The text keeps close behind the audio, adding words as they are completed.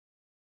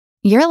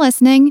You're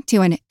listening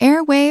to an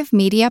Airwave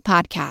Media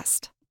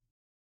Podcast.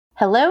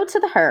 Hello to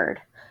the herd.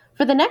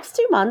 For the next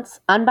 2 months,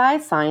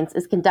 Unbiased Science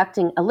is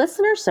conducting a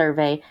listener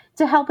survey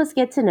to help us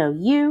get to know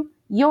you,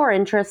 your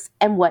interests,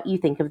 and what you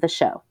think of the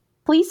show.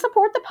 Please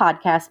support the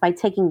podcast by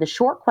taking the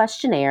short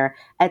questionnaire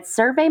at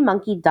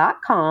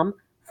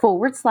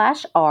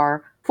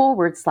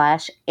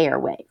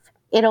surveymonkey.com/r/airwave.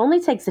 It only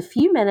takes a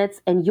few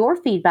minutes, and your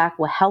feedback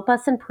will help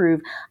us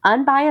improve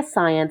Unbiased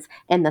Science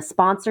and the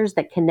sponsors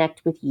that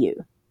connect with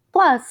you.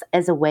 Plus,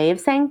 as a way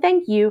of saying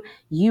thank you,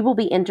 you will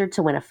be entered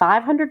to win a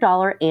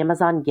 $500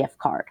 Amazon gift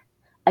card.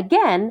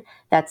 Again,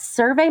 that's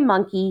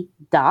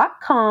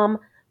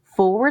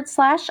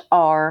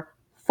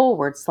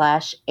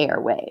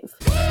surveymonkey.com/r/airwave.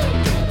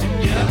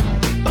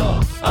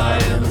 I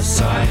am a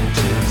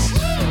scientist.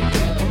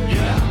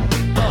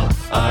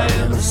 I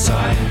am a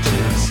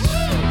scientist.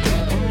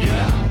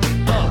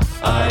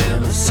 I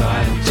am a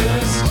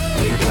scientist.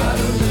 We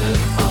gotta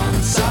live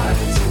on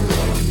science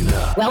alone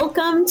now.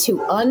 Welcome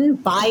to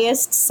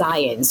Unbiased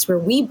Science, where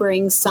we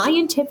bring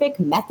scientific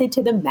method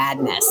to the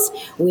madness.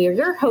 We are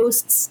your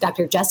hosts,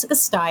 Dr. Jessica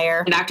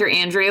Steyer and Dr.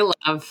 Andrea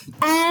Love.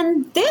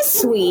 And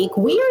this week,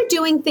 we are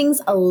doing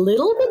things a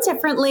little bit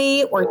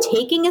differently. We're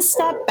taking a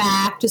step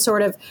back to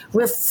sort of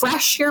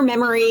refresh your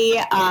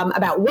memory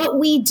about what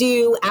we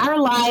do, our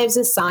lives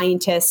as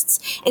scientists,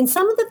 and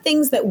some of the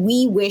things that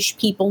we wish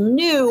people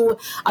knew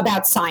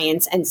about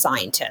science and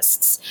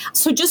scientists.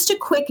 So just a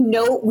quick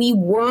note, we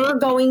were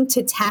going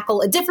to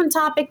tackle a different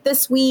topic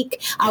this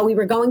week. We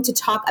were going to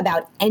talk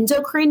about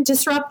endocrine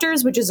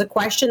disruptors, which is a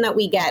question that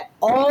we get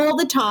all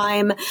the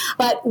time,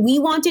 but we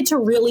wanted to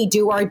really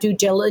do our due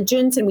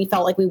diligence, and we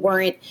felt like we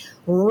weren't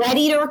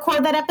ready to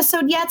record that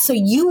episode yet. So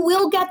you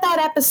will get that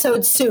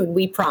episode soon,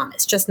 we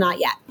promise, just not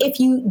yet. If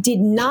you did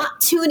not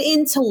tune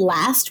into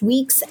last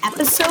week's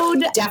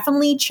episode,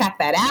 definitely check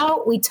that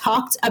out. We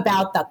talked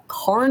about the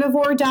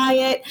carnivore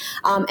diet,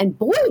 and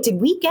boy, did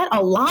we get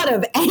a lot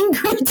of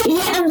angry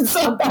DMs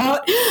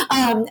about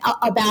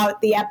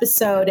the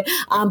episode.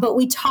 But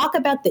we talk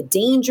about the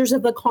dangers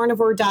of the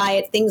carnivore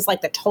diet, things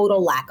like the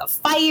total lack of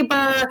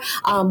fiber,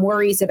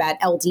 worries about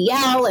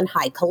LDL and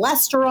high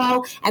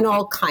cholesterol, and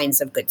all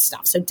kinds of good stuff.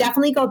 So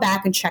definitely go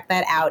back and check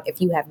that out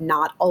if you have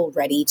not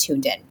already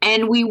tuned in.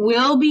 And we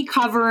will be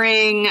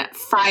covering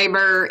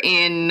fiber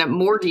in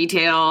more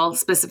detail,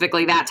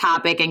 specifically that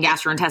topic and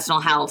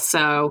gastrointestinal health.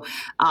 So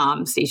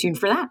stay tuned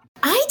for that.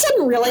 I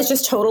didn't realize,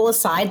 just total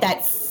aside,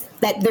 that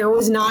there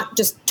was not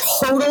just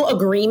total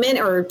agreement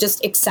or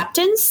just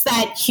acceptance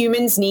that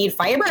humans need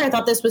fiber. I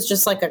thought this was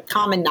just like a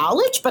common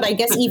knowledge, but I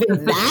guess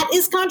even that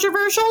is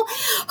controversial.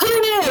 Who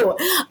knew?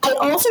 I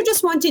also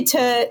just wanted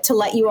to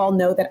let you all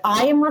know that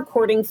I am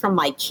recording from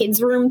my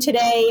kids' room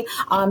today.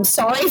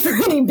 Sorry for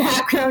any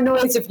background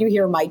noise if you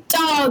hear my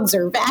dogs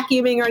or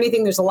vacuuming or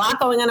anything. There's a lot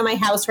going on in my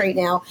house right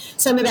now.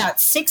 So I'm about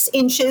 6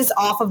 inches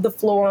off of the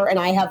floor, and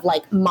I have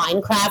like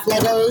Minecraft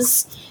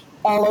Legos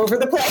all over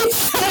the place.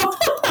 So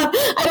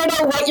I don't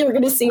know what you're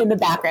going to see in the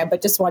background,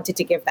 but just wanted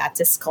to give that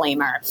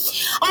disclaimer.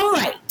 All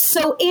right.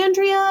 So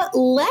Andrea,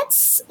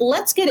 let's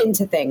get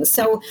into things.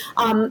 So,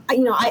 I'm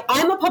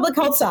a public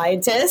health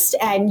scientist,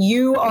 and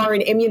you are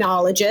an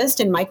immunologist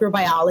and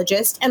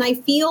microbiologist. And I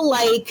feel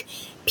like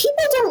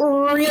people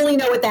don't really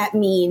know what that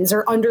means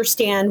or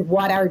understand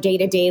what our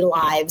day-to-day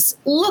lives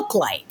look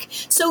like.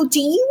 So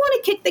do you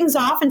want to kick things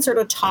off and sort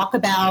of talk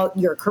about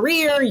your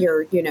career,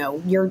 your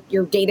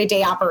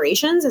day-to-day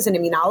operations as an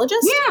immunologist?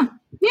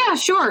 Yeah,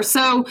 sure.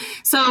 So,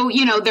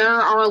 there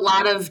are a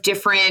lot of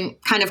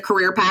different kind of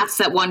career paths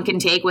that one can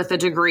take with a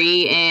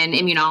degree in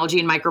immunology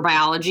and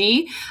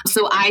microbiology.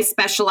 So I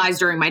specialized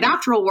during my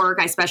doctoral work.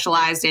 I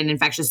specialized in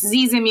infectious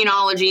disease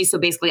immunology. So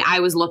basically I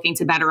was looking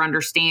to better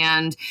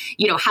understand,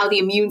 how the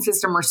immune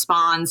system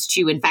responds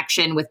to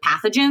infection with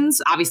pathogens,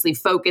 obviously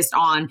focused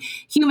on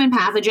human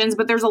pathogens,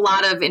 but there's a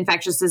lot of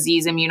infectious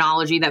disease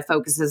immunology that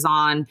focuses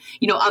on,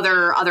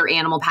 other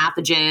animal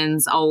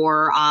pathogens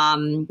or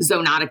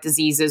zoonotic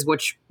diseases,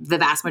 which the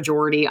vast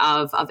majority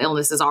of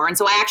illnesses are. And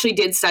so I actually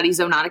did study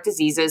zoonotic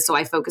diseases. So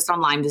I focused on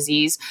Lyme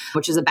disease,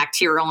 which is a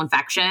bacterial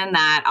infection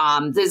that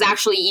is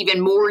actually even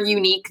more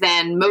unique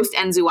than most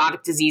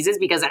enzootic diseases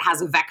because it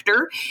has a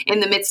vector in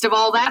the midst of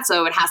all that.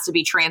 So it has to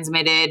be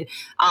transmitted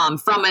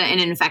from an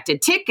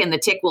infected tick, and the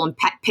tick will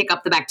pick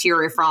up the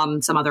bacteria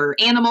from some other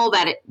animal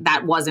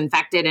that was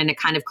infected. And it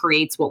kind of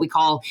creates what we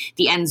call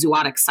the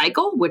enzootic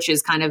cycle, which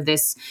is kind of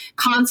this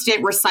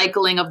constant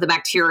recycling of the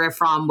bacteria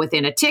from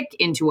within a tick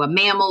into a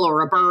mammal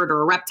or a bird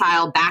or a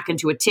reptile back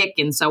into a tick,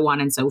 and so on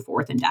and so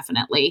forth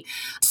indefinitely.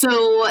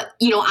 So,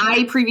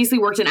 I previously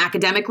worked in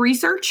academic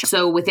research,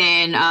 so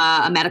within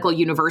a medical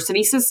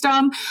university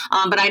system,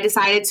 but I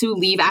decided to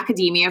leave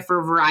academia for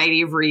a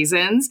variety of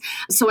reasons.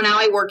 So now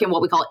I work in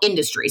what we call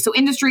industry. So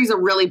industry is a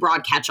really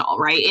broad catch-all,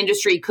 right?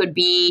 Industry could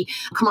be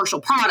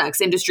commercial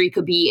products. Industry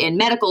could be in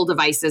medical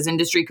devices.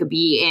 Industry could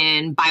be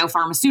in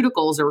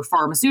biopharmaceuticals or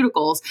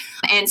pharmaceuticals.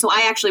 And so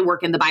I actually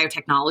work in the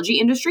biotechnology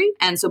industry.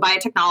 And so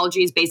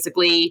biotechnology is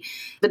basically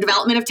the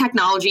development of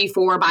technology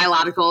for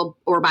biological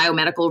or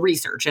biomedical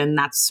research. And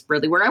that's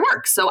really where I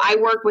work. So I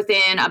work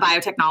within a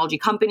biotechnology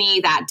company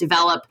that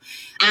develop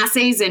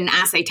assays and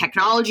assay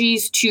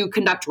technologies to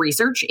conduct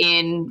research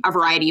in a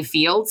variety of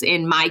fields.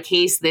 In my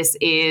case, this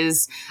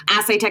is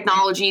assay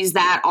technologies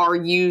that are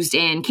used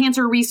in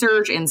cancer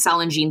research, in cell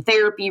and gene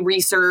therapy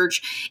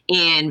research,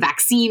 in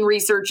vaccine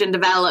research and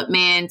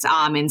development,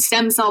 in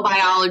stem cell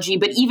biology,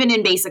 but even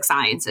in basic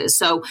sciences.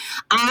 So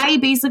I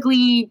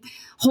basically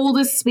hold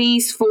a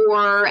space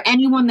for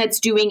anyone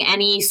that's doing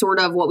any sort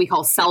of what we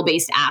call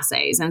cell-based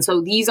assays. And so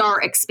these are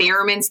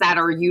experiments that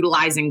are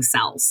utilizing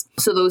cells.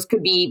 So those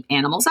could be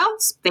animal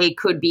cells. They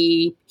could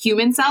be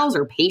human cells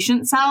or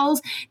patient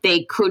cells.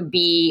 They could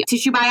be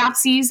tissue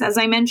biopsies, as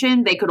I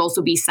mentioned. They could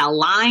also be cell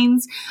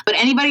lines. But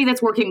anybody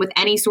that's working with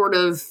any sort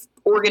of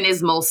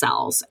organismal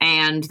cells.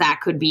 And that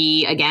could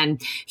be, again,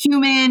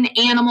 human,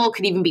 animal,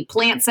 could even be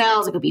plant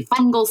cells. It could be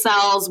fungal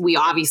cells. We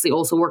obviously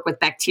also work with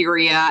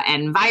bacteria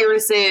and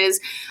viruses.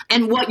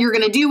 And what you're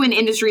going to do in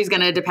industry is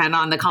going to depend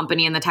on the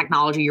company and the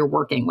technology you're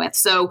working with.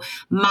 So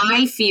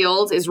my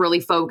field is really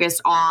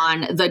focused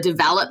on the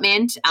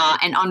development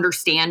and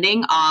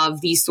understanding of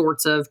these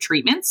sorts of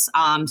treatments.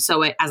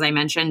 As I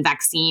mentioned,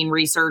 vaccine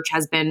research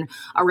has been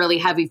a really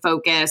heavy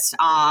focus.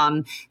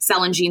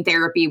 Cell and gene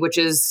therapy, which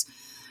is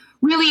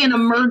really an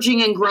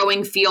emerging and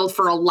growing field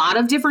for a lot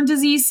of different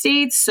disease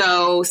states.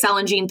 So cell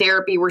and gene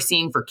therapy we're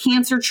seeing for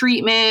cancer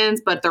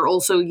treatments, but they're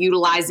also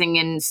utilizing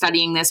and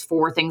studying this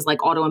for things like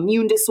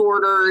autoimmune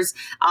disorders,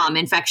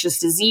 infectious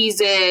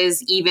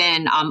diseases,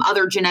 even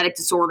other genetic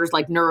disorders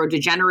like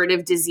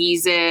neurodegenerative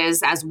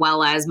diseases, as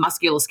well as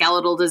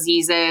musculoskeletal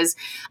diseases.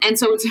 And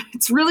so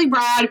it's really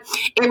broad.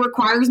 It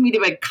requires me to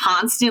be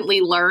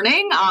constantly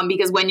learning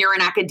because when you're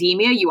in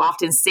academia, you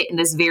often sit in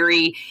this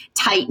very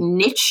tight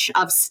niche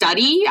of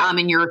study.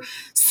 And you're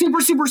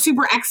super, super,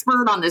 super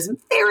expert on this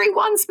very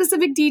one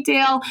specific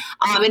detail.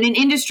 In an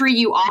industry,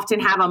 you often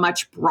have a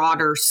much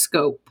broader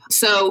scope.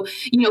 So,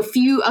 a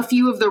few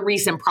of the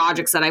recent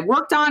projects that I've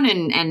worked on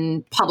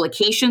and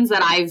publications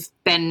that I've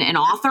been an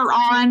author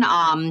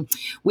on,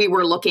 we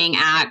were looking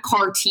at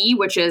CAR T,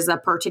 which is a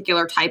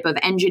particular type of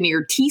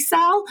engineered T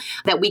cell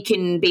that we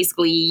can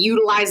basically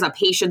utilize a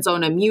patient's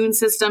own immune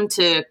system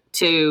to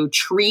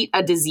treat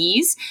a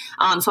disease.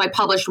 So I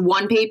published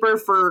one paper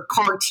for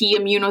CAR T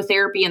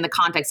immunotherapy in the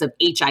context of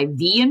HIV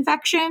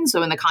infection,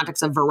 so in the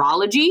context of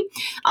virology.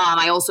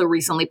 I also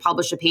recently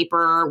published a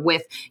paper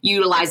with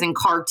utilizing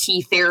CAR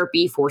T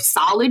therapy for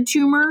solid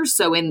tumors.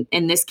 So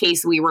in this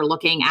case, we were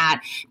looking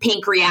at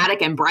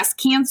pancreatic and breast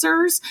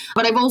cancers,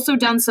 but I've also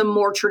done some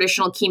more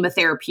traditional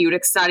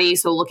chemotherapeutic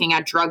studies. So looking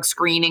at drug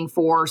screening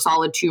for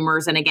solid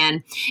tumors. And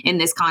again, in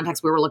this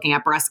context, we were looking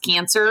at breast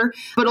cancer,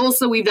 but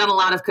also we've done a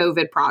lot of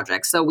COVID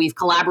projects. So we've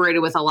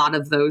collaborated with a lot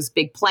of those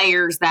big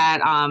players that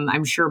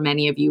I'm sure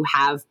many of you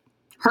have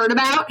heard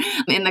about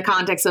in the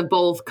context of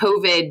both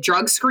COVID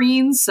drug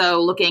screens.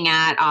 So looking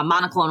at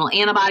monoclonal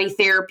antibody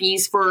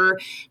therapies for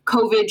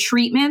COVID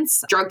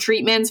treatments, drug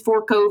treatments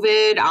for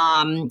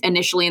COVID.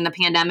 Initially in the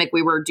pandemic,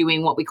 we were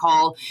doing what we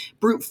call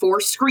brute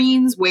force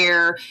screens,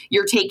 where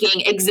you're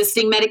taking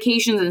existing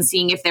medications and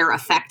seeing if they're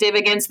effective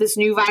against this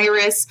new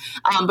virus.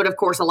 But of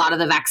course, a lot of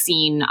the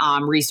vaccine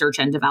research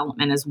and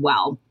development as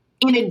well.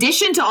 In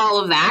addition to all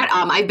of that,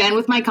 I've been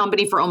with my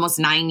company for almost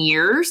 9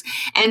 years.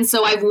 And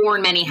so I've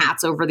worn many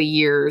hats over the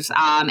years.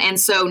 And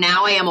so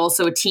now I am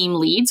also a team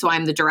lead. So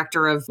I'm the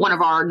director of one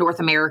of our North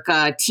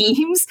America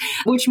teams,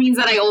 which means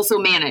that I also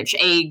manage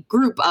a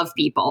group of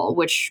people,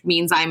 which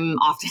means I'm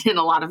often in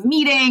a lot of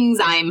meetings.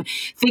 I'm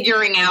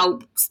figuring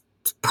out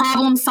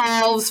problem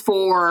solves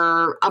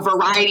for a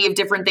variety of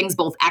different things,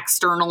 both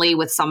externally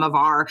with some of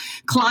our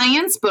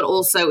clients, but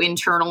also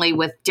internally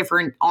with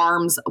different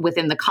arms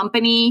within the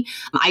company.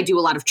 I do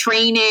a lot of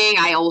training.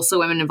 I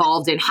also am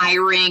involved in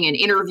hiring and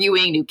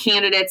interviewing new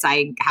candidates.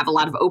 I have a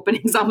lot of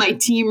openings on my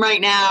team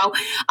right now.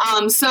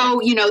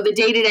 So the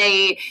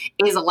day-to-day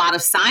is a lot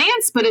of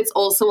science, but it's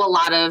also a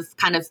lot of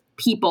kind of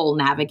people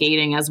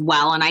navigating as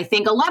well. And I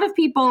think a lot of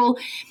people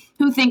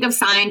who think of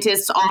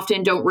scientists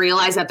often don't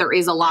realize that there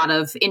is a lot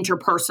of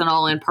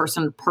interpersonal and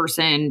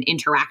person-to-person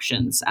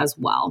interactions as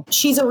well.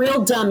 She's a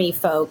real dummy,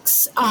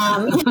 folks.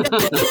 Well,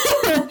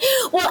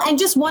 and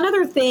just one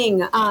other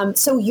thing.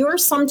 So you're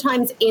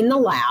sometimes in the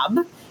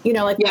lab,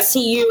 we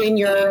see you in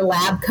your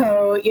lab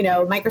coat,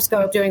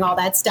 microscope, doing all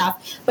that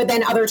stuff. But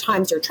then other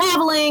times you're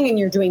traveling and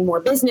you're doing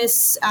more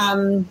business,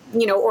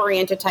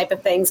 oriented type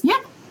of things. Yeah.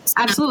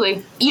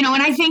 Absolutely.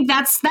 And I think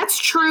that's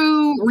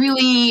true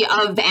really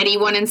of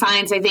anyone in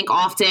science. I think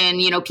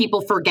often,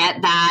 people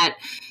forget that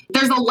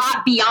there's a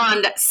lot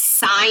beyond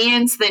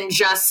science than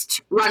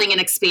just running an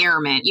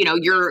experiment.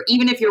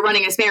 Even if you're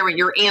running an experiment,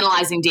 you're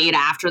analyzing data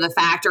after the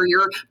fact, or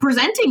you're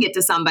presenting it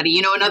to somebody.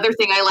 Another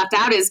thing I left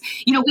out is,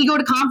 we go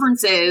to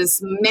conferences,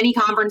 many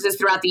conferences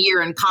throughout the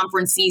year, and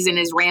conference season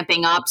is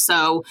ramping up.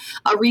 So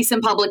a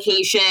recent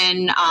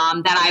publication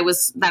that I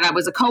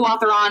was a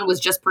co-author on was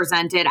just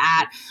presented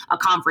at a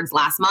conference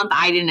last month.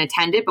 I didn't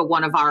attend it, but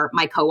one of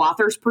my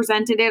co-authors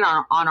presented it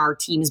on our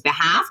team's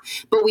behalf.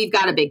 But we've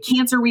got a big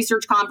cancer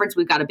research conference.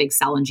 We've got a big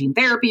cell and gene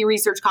therapy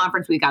research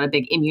conference. We've got a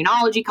big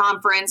immunology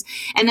conference.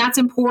 And that's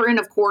important,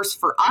 of course,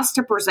 for us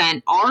to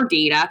present our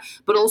data,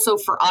 but also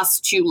for us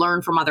to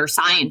learn from other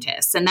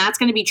scientists. And that's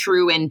going to be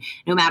true in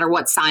no matter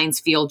what science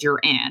field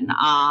you're in.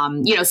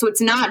 So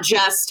it's not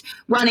just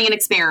running an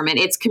experiment,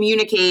 it's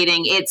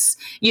communicating, it's,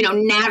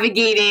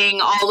 navigating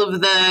all of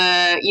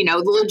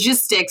the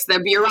logistics, the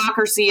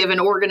bureaucracy of an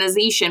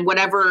organization,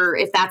 whatever,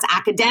 if that's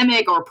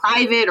academic or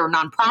private or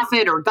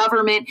nonprofit or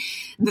government,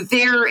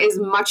 there is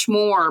much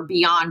more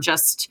beyond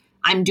just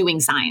I'm doing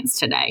science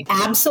today.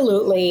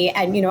 Absolutely.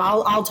 And,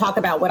 I'll talk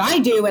about what I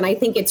do. And I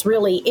think it's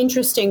really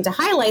interesting to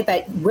highlight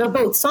that we're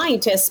both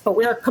scientists, but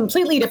we're a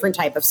completely different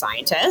type of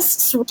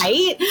scientists,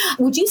 right?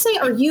 Would you say,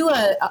 are you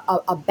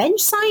a bench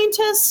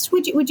scientist?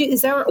 Would you,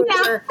 is there?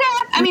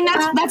 I mean,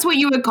 that's what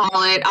you would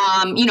call it.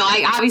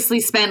 I obviously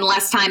spend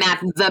less time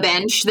at the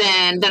bench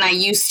than I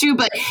used to,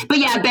 but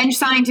yeah, bench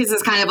scientist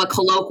is kind of a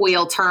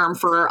colloquial term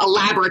for a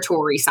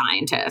laboratory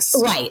scientist.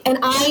 Right. And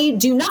I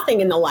do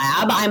nothing in the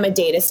lab. I'm a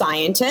data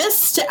scientist.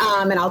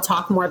 And I'll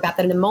talk more about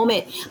that in a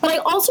moment. But I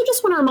also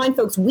just want to remind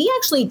folks, we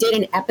actually did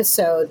an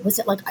episode, was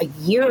it like a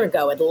year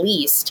ago at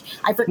least?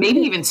 I forget. Maybe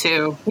even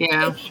 2,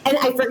 yeah. And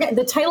I forget,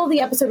 the title of the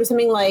episode was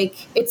something like,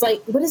 it's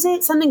like, what is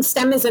it? Something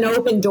STEM is an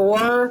open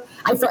door.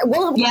 Yeah,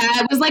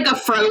 it was like a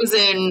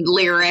Frozen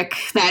lyric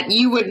that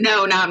you would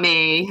know, not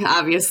me,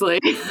 obviously.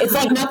 It's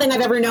like nothing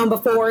I've ever known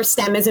before,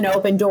 STEM is an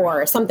open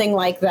door, something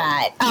like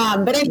that.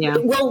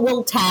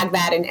 We'll tag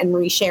that and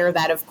reshare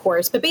that, of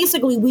course. But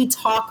basically, we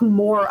talk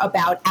more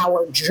about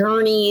our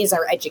journeys,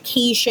 our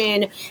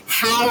education,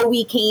 how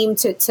we came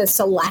to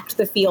select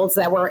the fields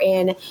that we're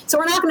in. So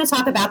we're not going to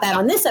talk about that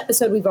on this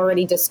episode. We've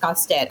already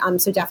discussed it.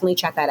 So definitely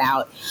check that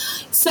out.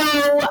 So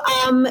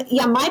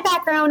my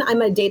background,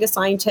 I'm a data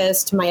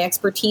scientist. My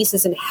expertise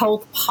is in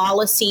health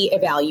policy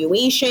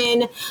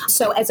evaluation.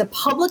 So as a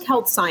public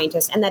health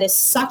scientist, and that is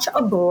such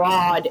a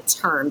broad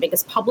term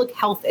because public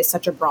health is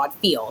such a broad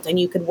field, and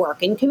you could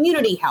work in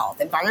community health,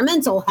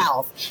 environmental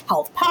health,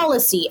 health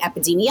policy,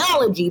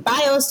 epidemiology,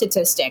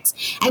 biostatistics.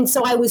 And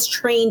so I was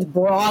trained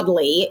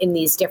broadly in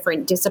these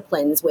different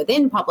disciplines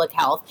within public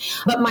health,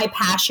 but my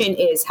passion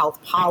is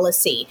health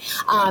policy.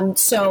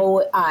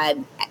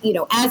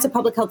 As a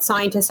public health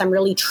scientist, I'm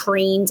really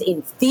trained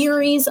in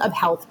theories of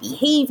health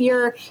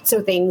behavior.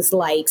 So things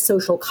like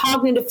social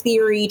cognitive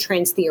theory,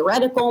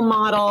 trans-theoretical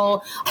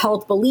model,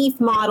 health belief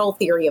model,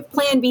 theory of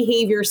planned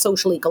behavior,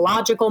 social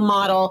ecological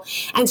model.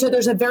 And so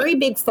there's a very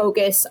big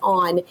focus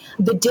on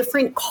the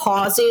different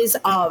causes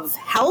of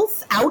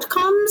health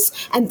outcomes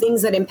and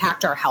things that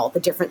impact our health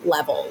at different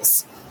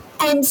levels.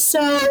 And so,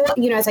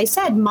 as I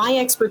said, my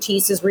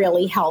expertise is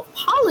really health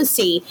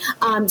policy.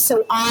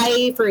 So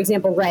I, for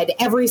example, read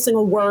every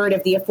single word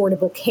of the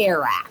Affordable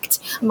Care Act.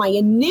 My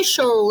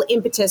initial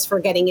impetus for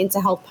getting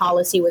into health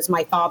policy was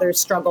my father's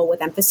struggle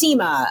with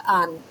emphysema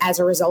as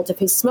a result of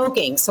his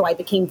smoking. So I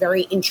became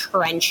very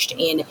entrenched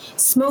in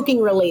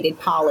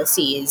smoking-related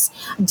policies,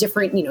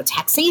 different,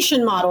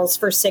 taxation models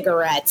for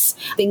cigarettes,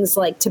 things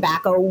like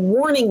tobacco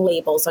warning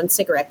labels on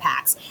cigarette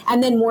packs.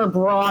 And then more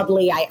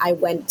broadly, I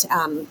went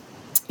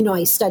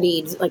I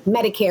studied like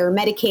Medicare,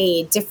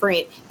 Medicaid,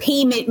 different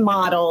payment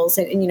models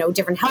and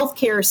different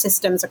healthcare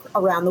systems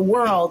around the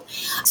world.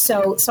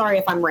 So sorry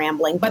if I'm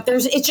rambling, but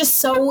it's just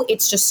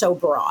so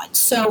broad.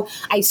 So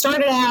I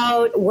started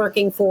out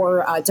working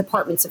for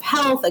departments of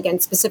health, again,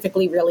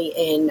 specifically really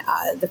in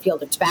the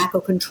field of tobacco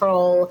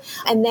control.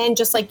 And then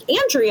just like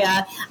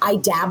Andrea, I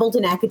dabbled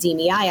in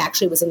academia. I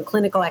actually was in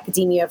clinical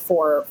academia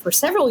for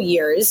several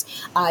years,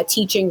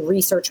 teaching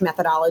research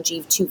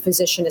methodology to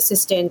physician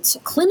assistant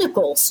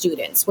clinical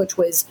students, which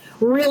was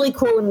really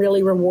cool and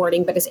really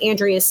rewarding. But as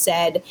Andrea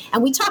said,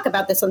 and we talk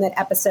about this on that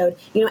episode,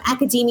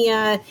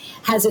 academia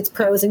has its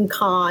pros and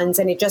cons,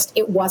 and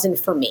it wasn't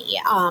for me.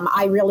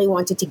 I really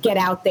wanted to get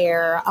out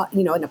there,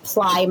 and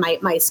apply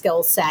my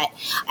skill set.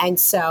 And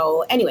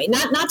so anyway,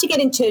 not to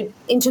get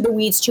into the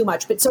weeds too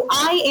much, but so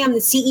I am the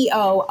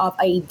CEO of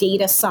a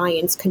data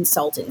science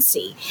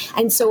consultancy.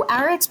 And so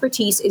our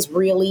expertise is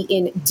really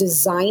in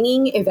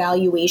designing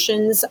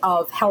evaluations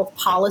of health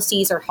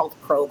policies or health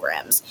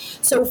programs.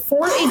 So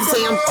for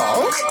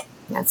example,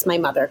 that's my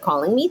mother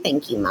calling me.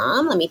 Thank you,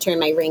 Mom. Let me turn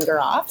my ringer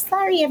off.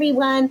 Sorry,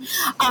 everyone.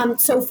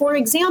 So for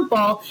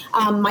example,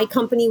 my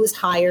company was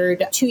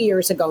hired 2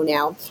 years ago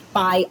now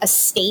by a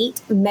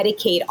state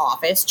Medicaid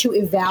office to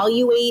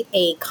evaluate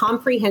a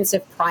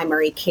comprehensive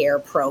primary care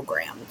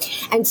program.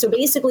 And so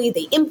basically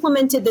they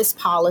implemented this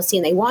policy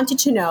and they wanted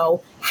to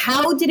know,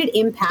 how did it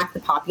impact the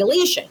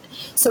population?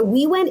 So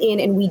we went in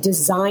and we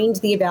designed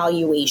the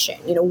evaluation.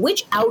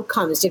 Which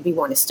outcomes did we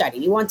want to study?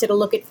 We wanted to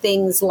look at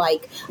things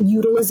like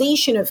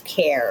utilization of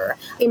care,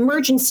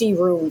 emergency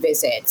room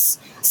visits,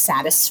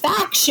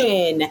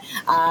 satisfaction,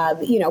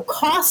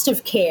 cost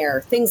of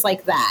care, things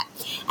like that.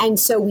 And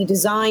so we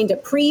designed a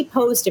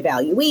pre-post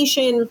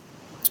evaluation.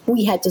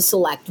 We had to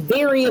select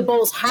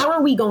variables. How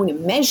are we going to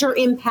measure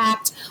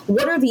impact?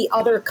 What are the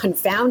other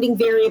confounding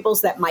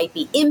variables that might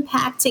be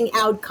impacting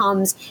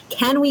outcomes?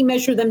 Can we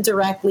measure them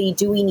directly?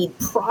 Do we need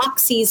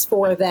proxies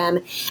for them?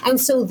 And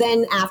so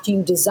then after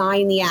you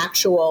design the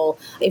actual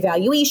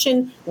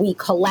evaluation, we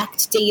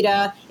collect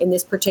data. In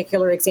this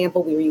particular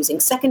example, we were using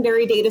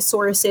secondary data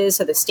sources.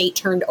 So the state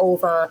turned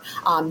over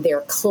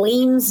their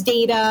claims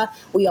data.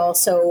 We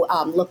also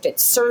looked at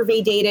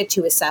survey data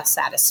to assess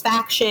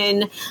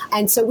satisfaction.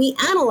 And so we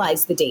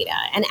analyze the data.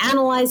 And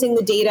analyzing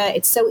the data,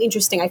 it's so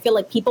interesting. I feel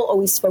like people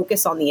always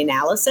focus on the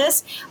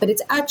analysis, but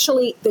it's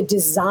actually the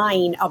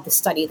design of the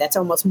study that's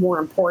almost more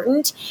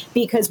important,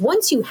 because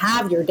once you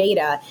have your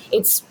data,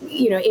 it's,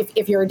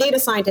 if you're a data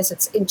scientist,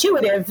 it's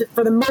intuitive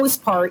for the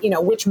most part,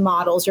 which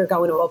models you're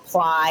going to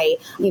apply,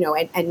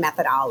 and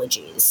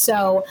methodologies.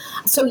 So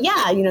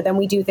yeah, then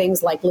we do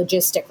things like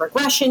logistic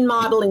regression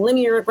modeling,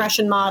 linear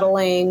regression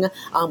modeling,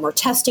 we're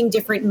testing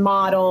different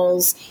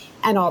models,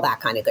 and all that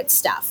kind of good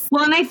stuff.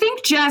 Well, and I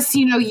think, Jess,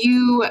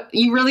 you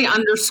really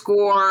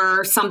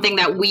underscore something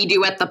that we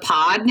do at the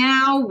pod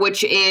now,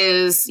 which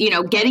is,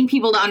 getting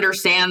people to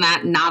understand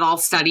that not all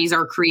studies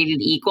are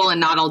created equal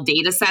and not all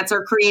data sets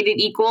are created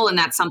equal. And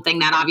that's something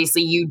that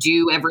obviously you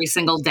do every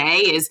single day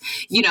is,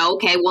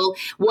 okay, well,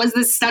 was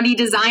this study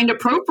designed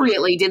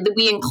appropriately? Did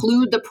we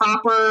include the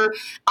proper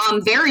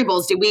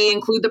variables? Did we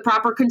include the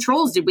proper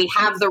controls? Did we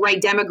have the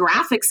right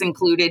demographics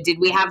included? Did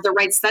we have the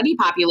right study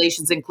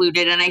populations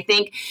included? And I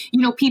think,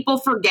 people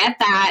forget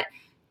that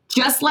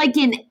just like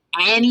in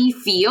any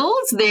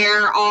field,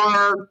 there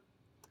are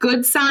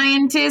good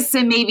scientists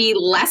and maybe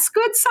less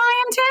good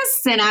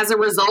scientists. And as a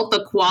result,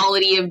 the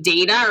quality of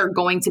data are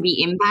going to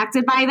be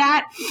impacted by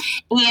that.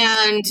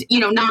 And,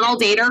 not all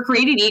data are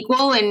created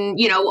equal. And,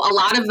 a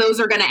lot of those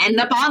are going to end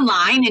up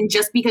online. And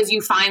just because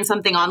you find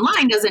something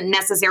online doesn't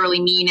necessarily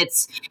mean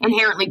it's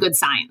inherently good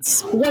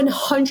science.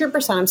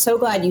 100%. I'm so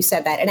glad you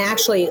said that. And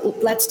actually,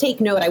 let's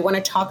take note. I want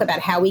to talk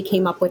about how we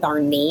came up with our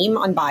name,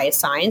 Unbiased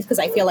Science, because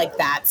I feel like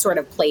that sort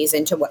of plays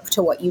into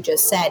what you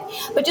just said.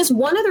 But just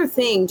one other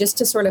thing, just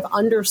to sort of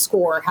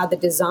underscore how the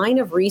design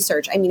of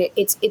research,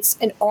 it's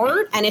an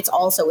art and it's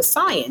also a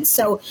science.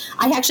 So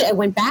I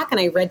went back and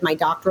I read my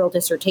doctoral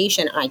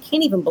dissertation, and I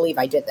can't even believe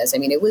I did this.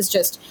 It was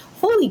just,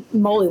 holy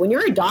moly, when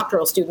you're a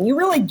doctoral student, you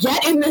really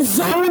get in the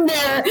zone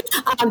there.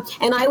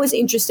 And I was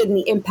interested in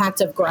the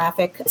impact of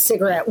graphic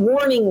cigarette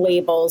warning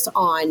labels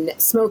on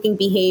smoking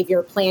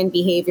behavior, planned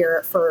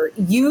behavior for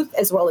youth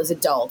as well as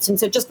adults. And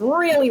so just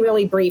really,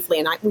 really briefly,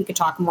 and we could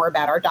talk more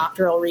about our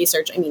doctoral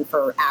research,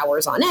 for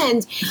hours on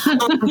end.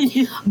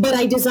 But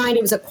I designed,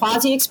 it was a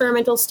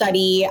quasi-experimental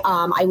study.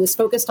 I was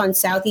focused on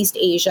Southeast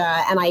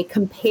Asia, and I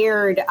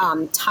compared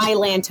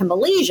Thailand to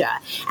Malaysia.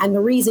 And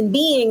the reason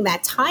being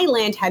that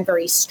Thailand had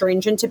very stringent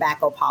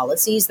tobacco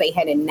policies. They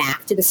had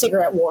enacted the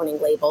cigarette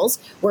warning labels,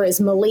 whereas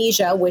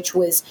Malaysia, which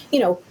was,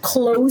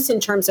 close in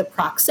terms of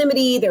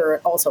proximity, there are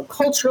also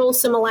cultural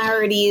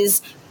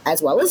similarities, as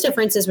well as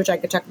differences, which I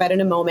could talk about in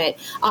a moment.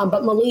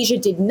 But Malaysia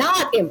did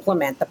not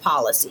implement the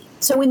policy.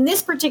 So in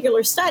this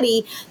particular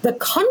study, the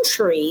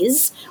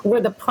countries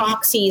were the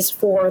proxies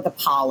for the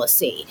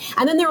policy.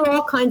 And then there were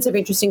all kinds of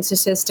interesting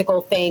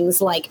statistical things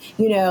like,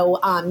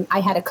 I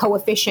had a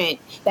coefficient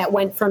that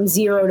went from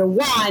 0 to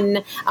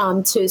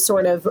 1 to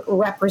sort of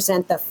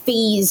represent the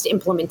phased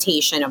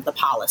implementation of the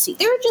policy.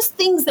 There are just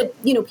things that,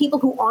 people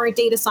who aren't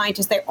data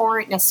scientists, they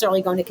aren't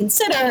necessarily going to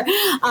consider.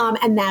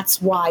 And that's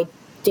why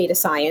data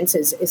science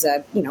is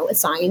a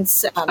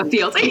science a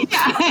field.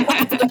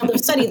 A field of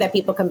study that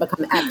people can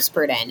become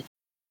expert in.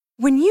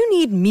 When you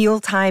need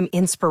mealtime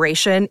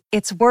inspiration,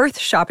 it's worth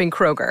shopping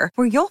Kroger,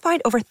 where you'll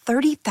find over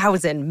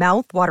 30,000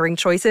 mouth-watering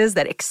choices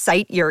that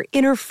excite your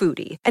inner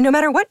foodie. And no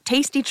matter what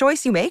tasty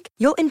choice you make,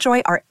 you'll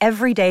enjoy our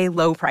everyday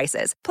low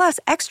prices, plus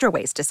extra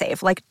ways to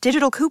save, like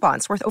digital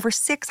coupons worth over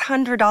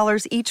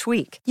 $600 each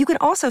week. You can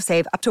also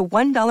save up to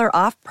 $1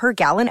 off per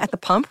gallon at the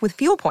pump with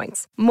fuel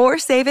points. More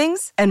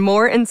savings and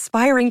more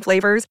inspiring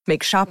flavors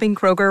make shopping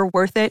Kroger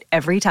worth it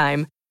every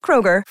time.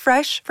 Kroger,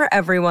 fresh for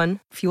everyone.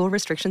 Fuel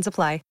restrictions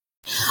apply.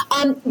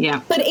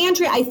 But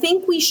Andrea, I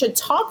think we should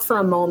talk for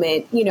a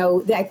moment,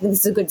 I think this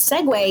is a good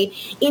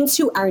segue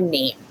into our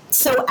name.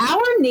 So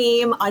our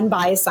name,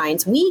 Unbiased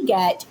Science, we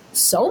get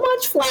so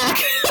much flack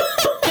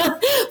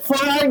for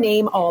our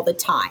name all the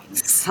time.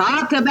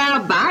 Talk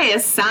about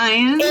bias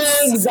science.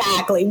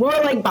 Exactly. More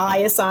like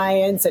bias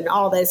science and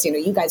all this.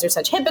 You guys are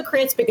such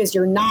hypocrites because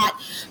you're not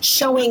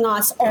showing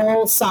us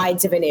all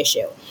sides of an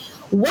issue.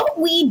 What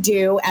we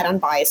do at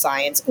Unbiased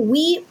Science,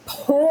 we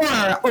pore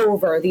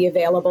over the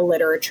available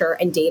literature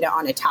and data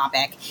on a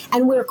topic,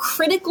 and we're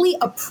critically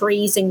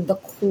appraising the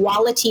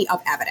quality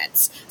of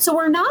evidence. So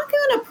we're not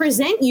going to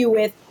present you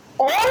with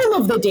all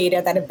of the data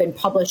that have been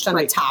published on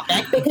a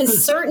topic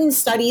because certain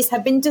studies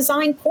have been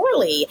designed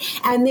poorly,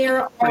 and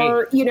there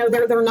are,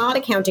 they're not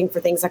accounting for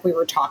things like we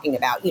were talking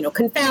about,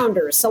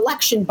 confounders,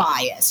 selection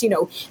bias,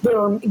 there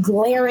are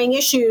glaring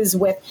issues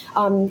with,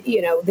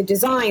 the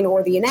design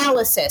or the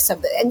analysis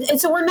of and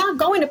so we're not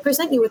going to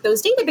present you with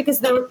those data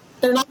because they're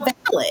they're not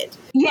valid.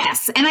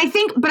 Yes. And I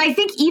think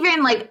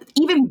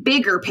even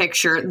bigger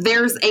picture,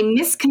 there's a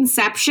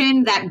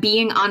misconception that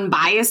being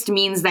unbiased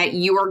means that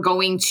you are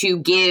going to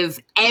give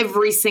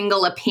every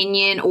single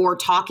opinion or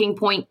talking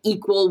point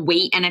equal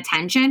weight and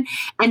attention.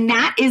 And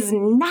that is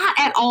not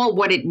at all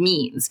what it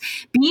means.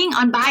 Being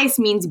unbiased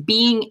means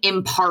being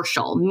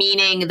impartial,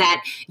 meaning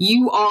that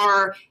you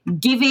are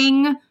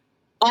giving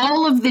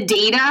all of the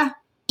data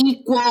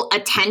equal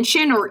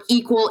attention or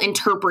equal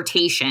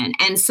interpretation.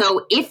 And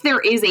so if there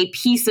is a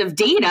piece of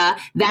data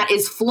that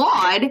is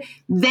flawed,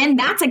 then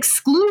that's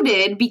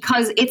excluded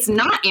because it's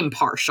not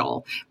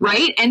impartial,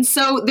 right? And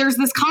so there's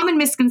this common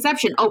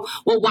misconception, oh,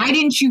 well, why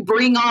didn't you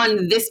bring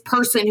on this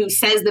person who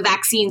says the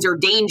vaccines are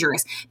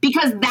dangerous?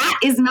 Because that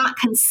is not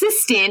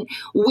consistent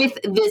with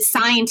the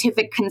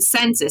scientific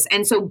consensus.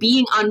 And so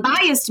being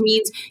unbiased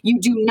means you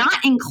do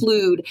not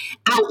include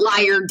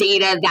outlier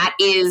data that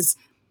is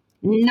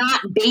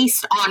not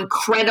based on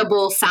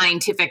credible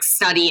scientific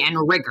study and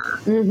rigor.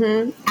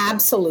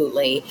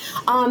 Absolutely.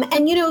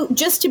 And,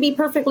 just to be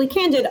perfectly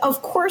candid,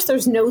 of course,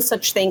 there's no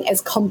such thing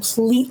as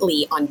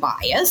completely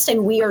unbiased.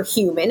 And we are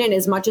human. And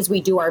as much as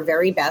we do our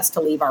very best to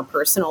leave our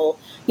personal,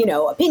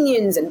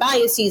 opinions and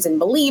biases and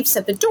beliefs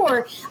at the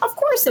door, of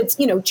course, it's,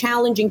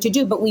 challenging to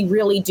do, but we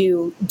really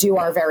do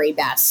our very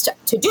best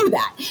to do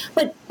that.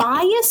 But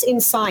bias in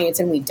science,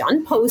 and we've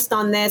done posts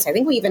on this. I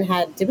think we even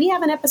did we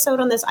have an episode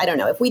on this? I don't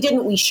know. If we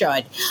didn't, we should.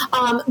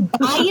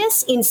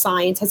 Bias in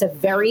science has a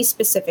very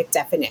specific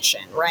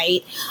definition,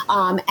 right?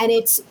 And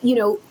it's,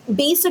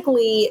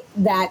 basically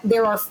that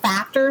there are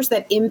factors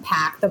that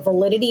impact the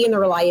validity and the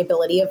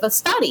reliability of a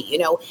study.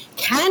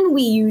 Can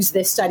we use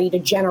this study to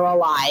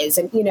generalize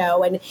and,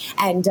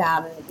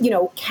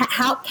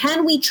 how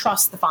can we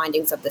trust the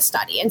findings of the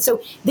study? And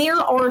so there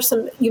are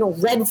some,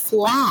 red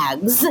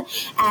flags,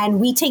 and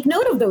we take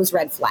note of those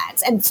red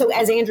flags. And so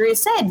as Andrea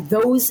said,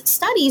 those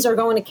studies are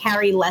going to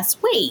carry less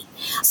weight.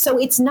 So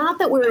it's not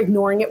that we're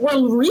ignoring it.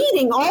 We're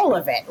reading all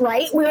of it,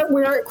 right?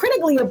 We're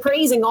critically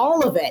appraising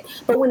all of it.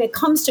 But when it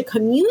comes to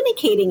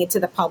communicating it to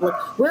the public,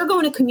 we're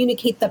going to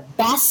communicate the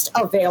best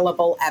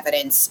available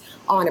evidence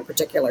on a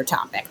particular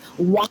topic,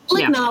 while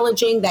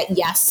acknowledging that,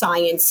 yes,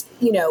 science,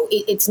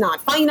 it's not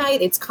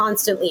finite. It's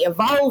constantly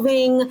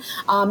evolving.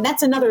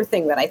 That's another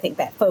thing that I think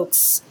that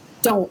folks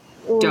don't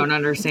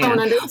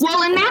understand.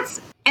 Well,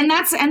 and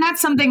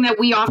that's something that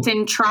we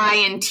often try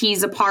and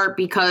tease apart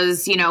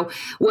because,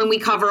 when we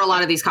cover a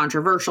lot of these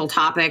controversial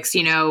topics,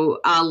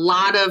 a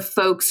lot of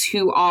folks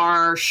who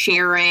are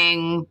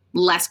sharing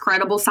less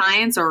credible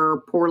science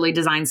or poorly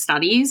designed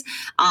studies,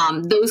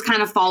 those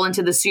kind of fall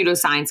into the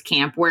pseudoscience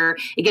camp where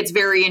it gets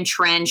very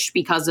entrenched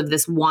because of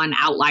this one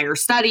outlier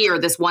study or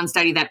this one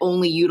study that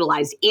only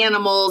utilized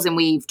animals. And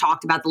we've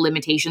talked about the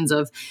limitations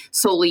of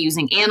solely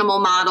using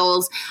animal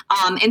models.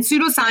 And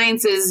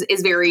pseudoscience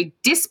is very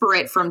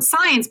disparate from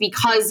science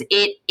because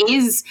it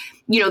is,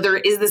 there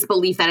is this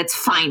belief that it's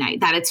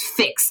finite, that it's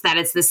fixed, that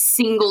it's this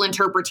single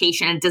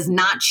interpretation. It does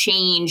not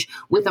change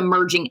with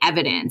emerging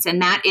evidence. And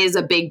that is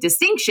a big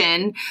distinction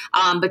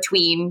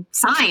between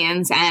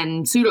science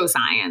and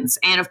pseudoscience.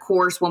 And of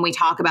course, when we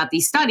talk about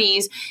these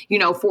studies,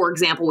 for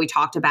example, we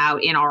talked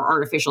about in our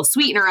artificial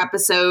sweetener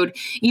episode,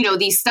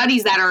 these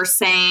studies that are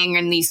saying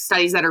and these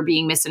studies that are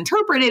being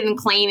misinterpreted and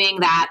claiming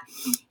that,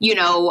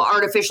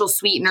 artificial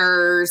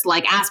sweeteners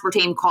like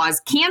aspartame cause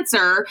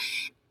cancer.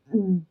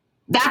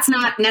 That's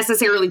not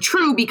necessarily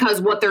true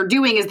because what they're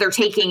doing is they're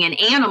taking an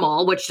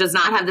animal, which does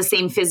not have the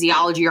same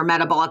physiology or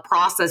metabolic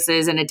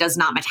processes, and it does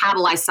not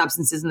metabolize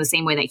substances in the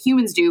same way that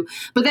humans do.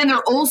 But then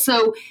they're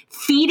also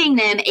feeding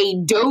them a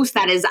dose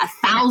that is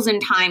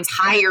 1,000 times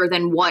higher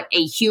than what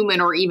a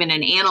human or even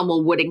an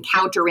animal would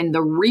encounter in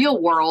the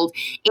real world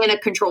in a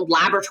controlled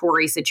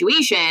laboratory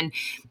situation.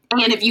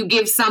 And if you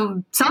give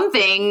something,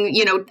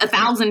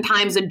 1,000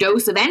 times a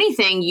dose of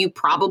anything, you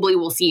probably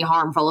will see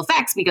harmful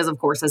effects because, of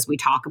course, as we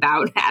talk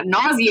about ad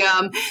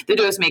nauseum, the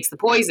dose makes the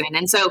poison.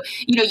 And so,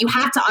 you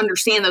have to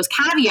understand those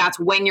caveats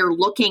when you're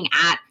looking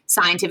at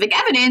scientific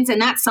evidence.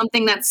 And that's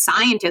something that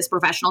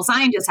professional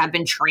scientists have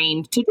been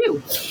trained to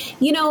do.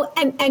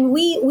 And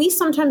we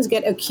sometimes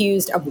get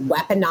accused of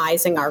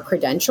weaponizing our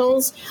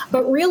credentials,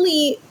 but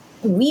really,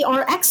 we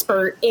are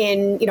expert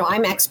in,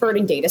 I'm expert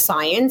in data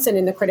science and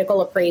in the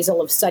critical appraisal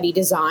of study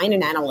design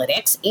and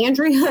analytics.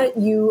 Andrea,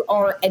 you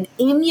are an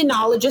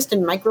immunologist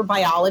and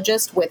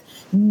microbiologist with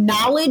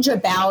knowledge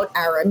about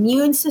our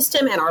immune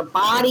system and our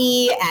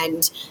body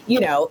and,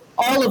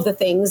 all of the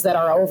things that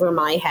are over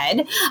my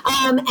head.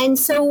 And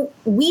so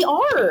we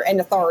are an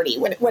authority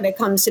when it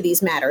comes to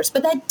these matters.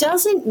 But that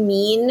doesn't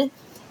mean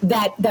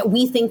that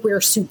we think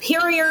we're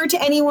superior to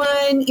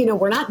anyone,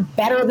 we're not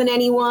better than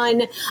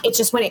anyone. It's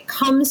just when it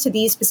comes to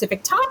these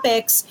specific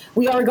topics,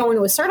 we are going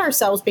to assert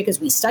ourselves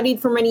because we studied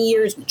for many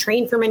years, we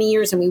trained for many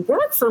years, and we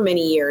worked for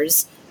many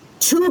years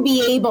to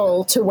be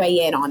able to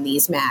weigh in on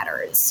these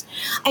matters.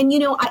 And,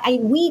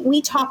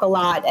 we talk a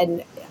lot,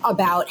 and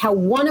about how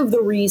one of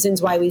the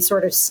reasons why we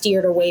sort of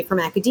steered away from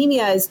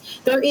academia is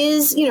there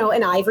is,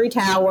 an ivory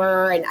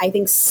tower. And I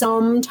think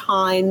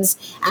sometimes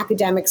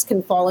academics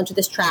can fall into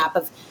this trap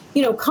of,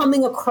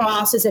 coming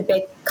across as a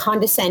bit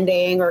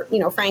condescending or,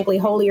 frankly,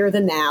 holier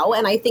than thou.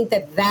 And I think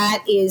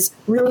that is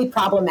really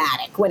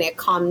problematic when it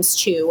comes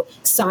to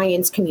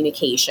science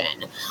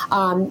communication.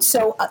 I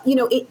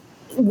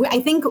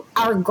think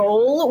our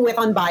goal with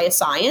Unbiased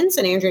Science,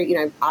 and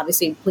Andrea,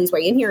 obviously please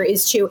weigh in here,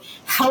 is to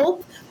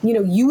help,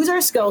 use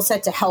our skill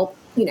set to help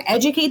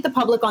educate the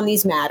public on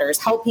these matters,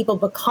 help people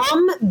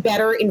become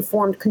better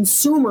informed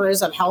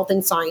consumers of health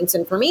and science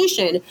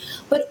information,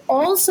 but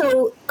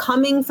also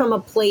coming from a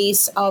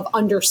place of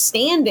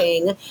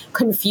understanding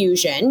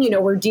confusion.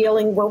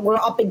 We're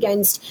up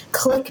against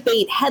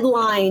clickbait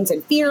headlines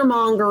and fear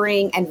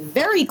mongering and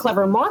very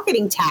clever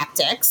marketing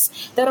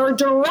tactics that are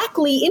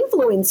directly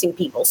influencing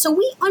people. So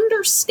we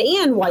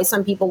understand why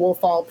some people will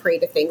fall prey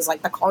to things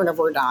like the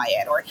carnivore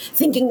diet or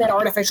thinking that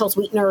artificial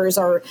sweeteners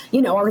are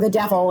the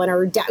devil and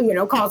are,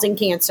 causing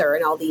cancer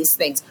and all these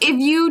things. If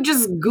you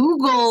just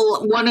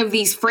Google one of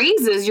these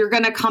phrases, you're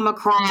going to come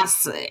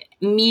across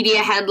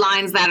media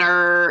headlines that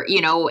are,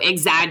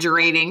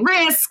 exaggerating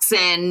risks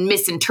and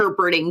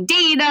misinterpreting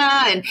data.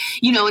 And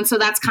so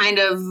that's kind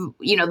of,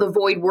 the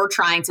void we're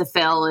trying to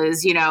fill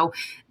is,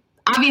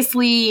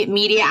 obviously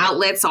media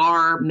outlets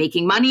are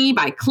making money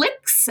by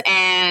clicks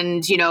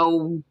and,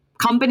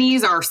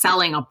 companies are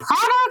selling a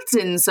product.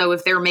 And so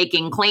if they're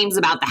making claims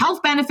about the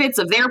health benefits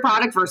of their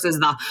product versus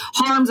the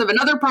harms of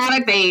another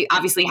product, they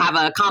obviously have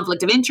a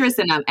conflict of interest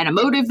and a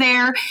motive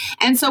there.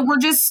 And so we're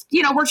just,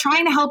 we're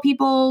trying to help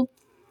people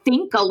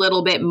think a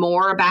little bit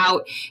more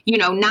about,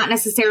 not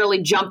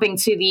necessarily jumping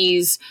to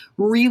these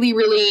really,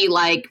 really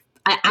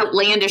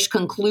outlandish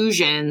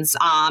conclusions,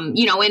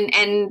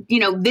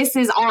 this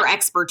is our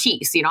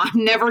expertise.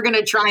 I'm never going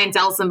to try and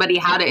tell somebody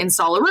how to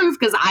install a roof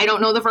because I don't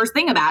know the first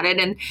thing about it.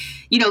 And,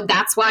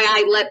 that's why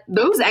I let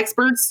those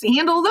experts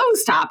handle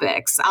those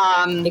topics.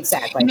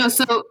 Exactly.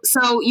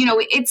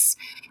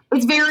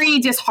 It's very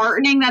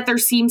disheartening that there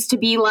seems to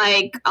be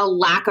a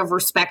lack of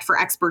respect for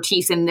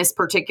expertise in this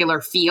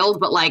particular field,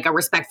 but a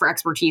respect for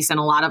expertise in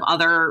a lot of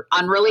other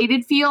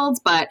unrelated fields.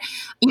 But,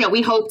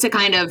 we hope to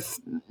kind of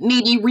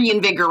maybe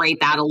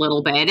reinvigorate that a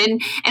little bit.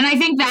 And I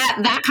think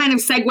that kind of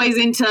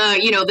segues into,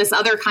 this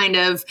other kind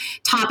of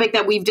topic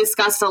that we've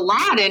discussed a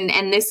lot.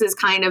 And this is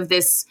kind of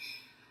this,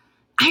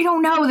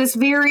 this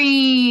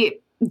very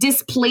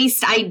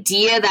displaced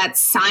idea that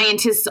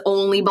scientists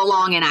only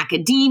belong in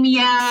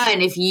academia.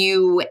 And if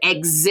you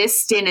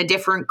exist in a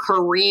different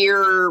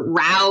career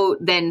route,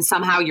 then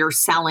somehow you're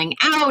selling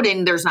out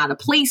and there's not a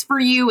place for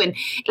you. And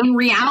in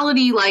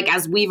reality,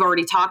 as we've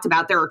already talked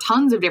about, there are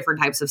tons of different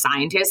types of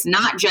scientists,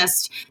 not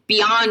just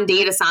beyond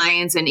data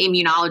science and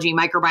immunology,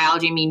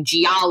 microbiology,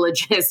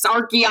 geologists,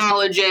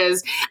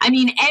 archaeologists.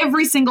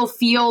 Every single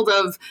field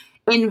of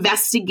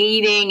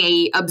investigating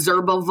a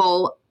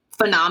observable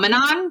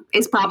phenomenon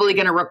is probably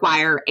going to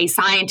require a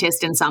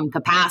scientist in some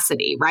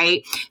capacity,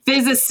 right?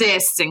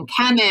 Physicists and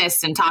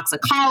chemists and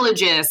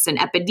toxicologists and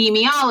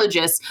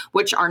epidemiologists,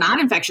 which are not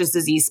infectious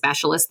disease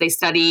specialists. They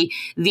study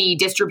the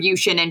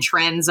distribution and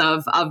trends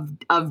of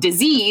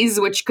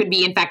disease, which could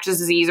be infectious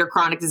disease or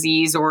chronic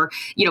disease or,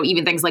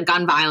 even things like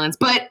gun violence.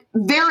 But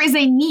there is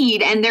a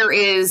need and there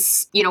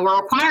is, a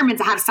requirement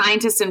to have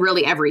scientists in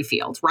really every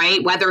field,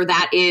 right? Whether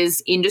that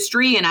is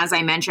industry. And as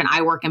I mentioned,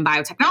 I work in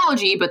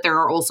biotechnology, but there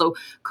are also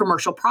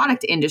commercial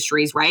product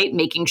industries, right?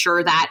 Making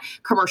sure that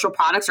commercial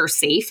products are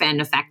safe and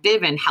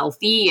effective and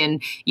healthy.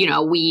 And,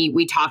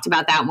 we talked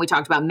about that when we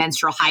talked about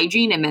menstrual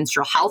hygiene and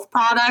menstrual health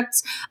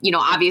products.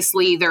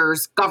 Obviously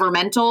there's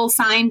governmental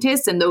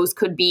scientists, and those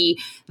could be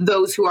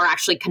those who are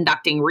actually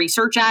conducting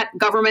research at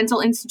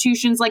governmental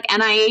institutions like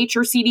NIH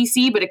or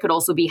CDC, but it could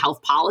also be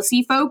health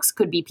policy folks,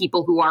 could be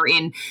people who are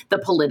in the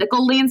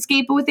political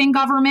landscape within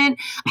government.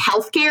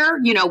 Healthcare,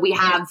 we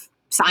have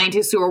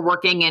scientists who are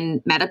working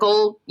in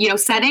medical,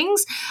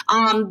 settings,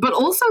 but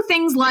also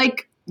things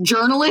like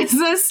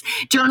journalism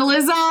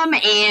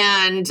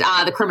and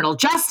the criminal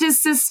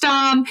justice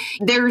system.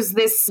 There's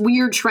this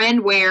weird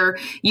trend where,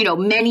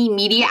 many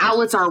media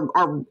outlets are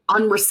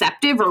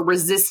unreceptive or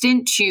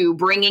resistant to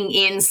bringing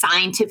in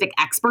scientific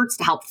experts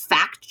to help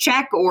fact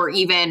check or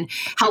even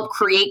help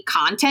create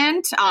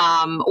content,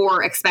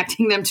 or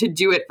expecting them to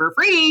do it for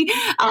free.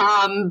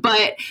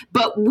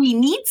 But we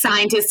need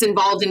scientists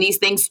involved in these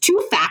things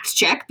to fact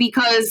check,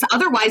 because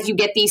otherwise you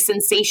get these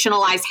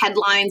sensationalized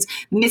headlines,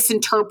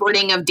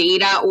 misinterpreting of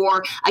data,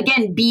 or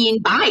again, being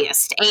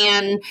biased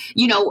and,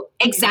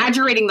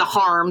 exaggerating the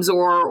harms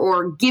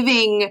or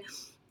giving,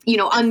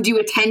 undue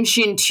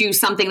attention to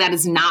something that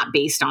is not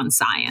based on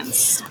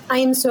science. I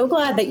am so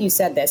glad that you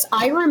said this.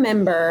 I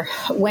remember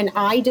when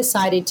I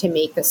decided to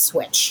make the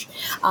switch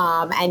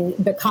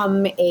and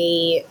become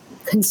a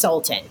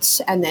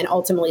consultant and then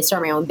ultimately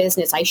start my own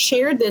business, I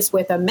shared this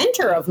with a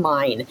mentor of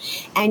mine,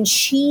 and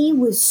she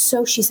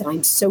said,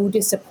 I'm so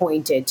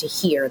disappointed to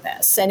hear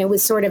this. And it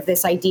was sort of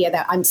this idea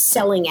that I'm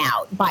selling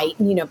out by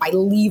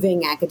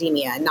leaving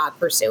academia and not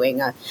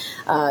pursuing a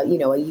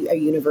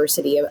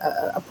university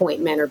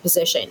appointment or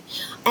position.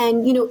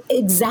 And,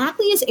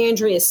 exactly as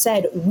Andrea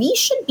said, we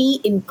should be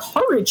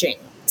encouraging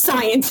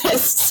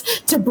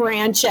scientists to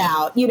branch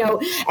out,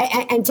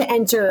 and to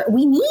enter.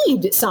 We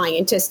need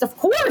scientists, of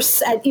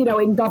course,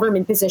 in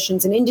government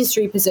positions and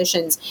industry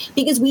positions,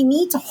 because we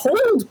need to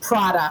hold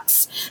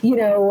products,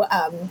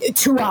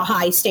 to a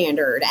high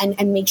standard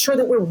and make sure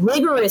that we're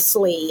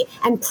rigorously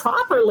and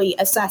properly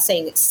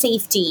assessing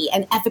safety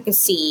and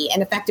efficacy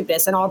and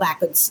effectiveness and all that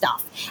good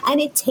stuff. And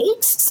it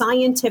takes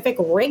scientific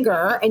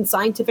rigor and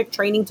scientific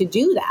training to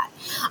do that.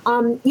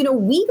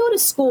 We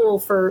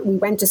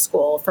went to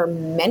school for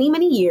many,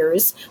 many years.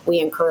 We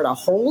incurred a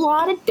whole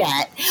lot of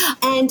debt.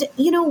 And,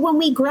 when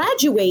we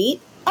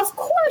graduate, of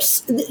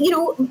course,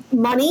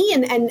 money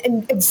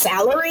and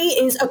salary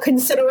is a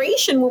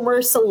consideration when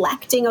we're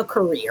selecting a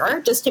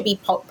career, just to be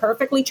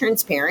perfectly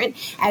transparent,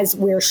 as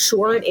we're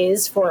sure it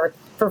is for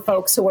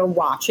folks who are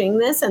watching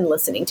this and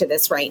listening to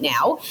this right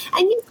now.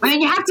 And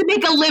you have to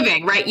make a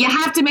living, right? You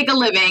have to make a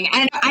living.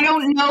 And I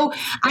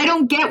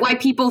don't get why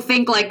people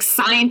think like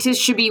scientists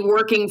should be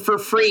working for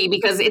free,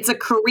 because it's a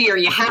career.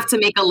 You have to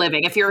make a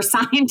living. If you're a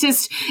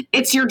scientist,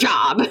 it's your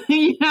job.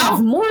 We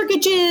have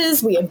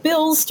mortgages, we have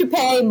bills to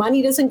pay,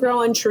 money doesn't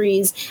grow on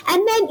trees.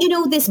 And then,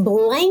 this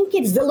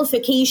blanket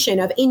vilification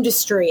of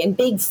industry and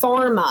big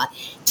pharma.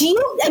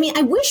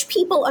 I wish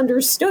people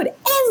understood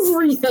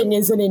everything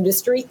is an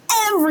industry.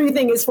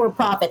 Everything is for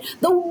profit.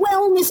 The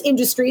wellness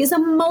industry is a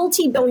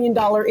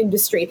multi-billion-dollar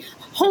industry.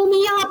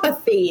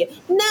 Homeopathy,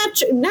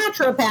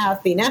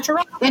 naturopathy.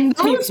 And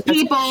those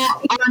people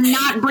are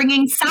not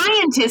bringing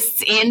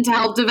scientists in to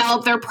help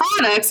develop their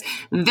products.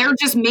 They're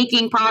just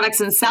making products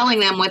and selling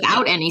them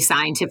without any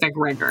scientific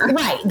rigor.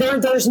 Right.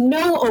 There's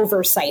no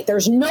oversight.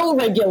 There's no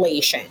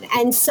regulation.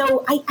 And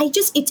so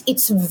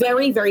it's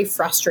very, very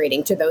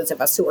frustrating to those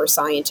of us who are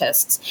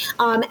scientists.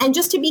 And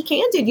just to be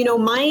candid,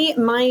 my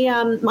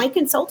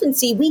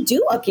consultancy, we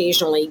do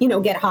occasionally,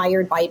 get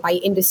hired by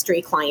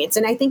industry clients.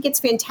 And I think it's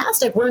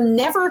fantastic. We're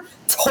never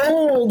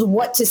told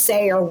what to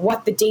say or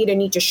what the data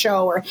need to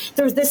show, or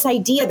there's this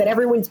idea that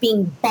everyone's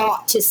being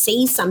bought to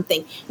say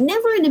something.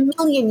 Never in a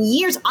million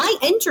years. I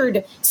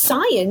entered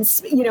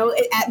science,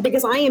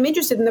 because I am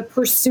interested in the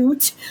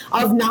pursuit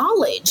of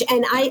knowledge,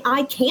 and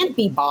I can't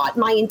be bought.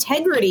 My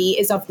integrity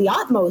is of the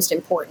utmost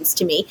importance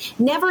to me.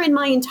 Never in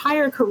my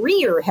entire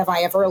career have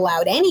I ever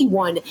allowed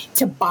anyone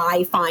to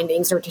buy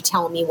findings or to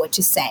tell me what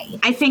to say.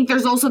 I think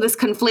there's also this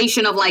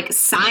conflation of like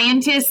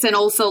scientists and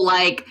also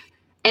like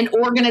an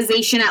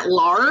organization at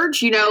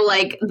large,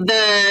 like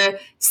the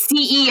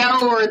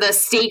CEO or the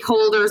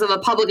stakeholders of a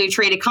publicly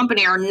traded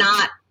company are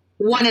not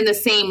one and the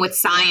same with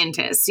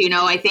scientists.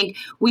 I think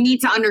we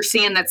need to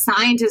understand that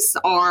scientists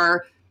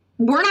we're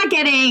not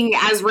getting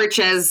as rich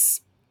as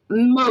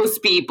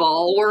most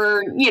people.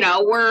 We're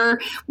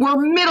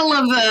middle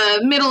of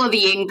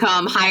the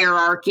income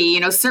hierarchy,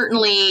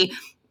 certainly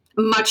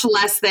much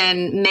less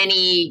than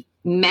many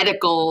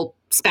medical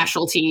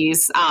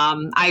specialties,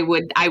 I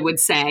would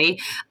say.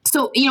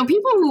 So,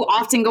 people who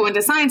often go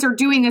into science are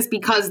doing this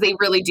because they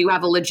really do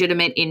have a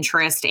legitimate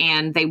interest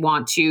and they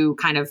want to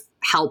kind of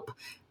help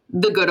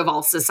the good of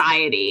all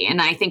society.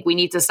 And I think we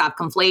need to stop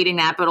conflating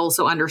that, but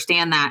also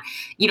understand that,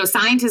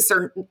 scientists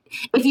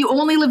if you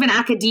only live in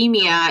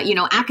academia,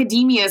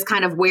 academia is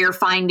kind of where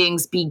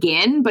findings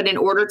begin, but in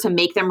order to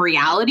make them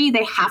reality,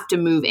 they have to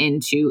move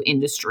into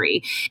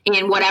industry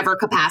in whatever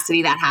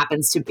capacity that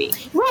happens to be.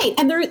 Right.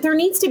 And there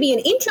needs to be an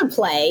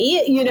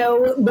interplay,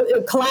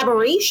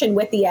 collaboration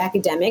with the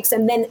academics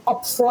and then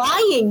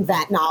applying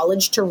that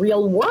knowledge to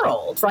real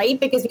world, right?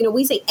 Because,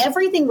 we say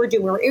everything we're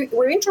doing,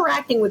 we're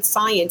interacting with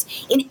science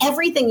in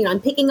everything.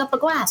 I'm picking up a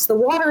glass, the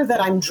water that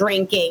I'm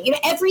drinking,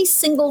 every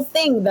single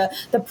thing,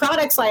 the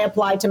products I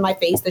apply to my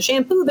face, the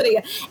shampoo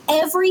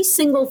every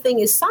single thing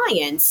is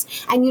science.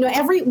 And,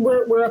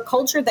 we're a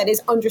culture that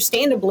is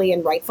understandably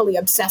and rightfully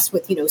obsessed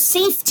with,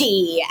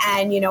 safety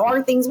and,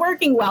 are things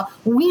working well?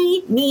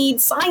 We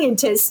need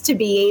scientists to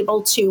be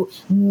able to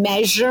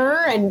measure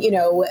and,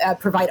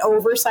 provide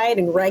oversight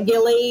and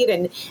regulate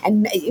and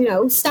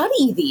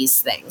study these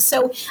things.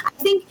 So I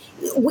think,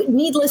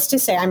 needless to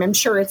say, I'm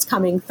sure it's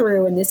coming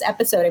through in this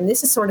episode, and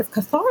this is sort of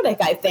cathartic,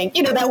 I think,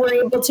 that we're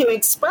able to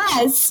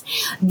express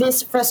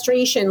this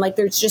frustration. Like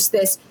there's just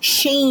this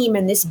shame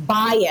and this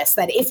bias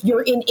that if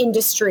you're in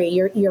industry,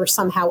 you're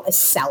somehow a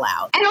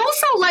sellout. And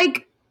also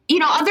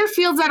other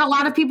fields that a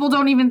lot of people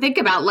don't even think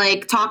about,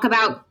 like talk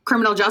about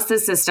criminal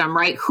justice system,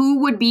 right? Who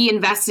would be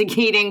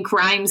investigating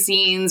crime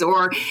scenes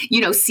or,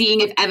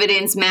 seeing if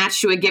evidence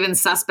matched to a given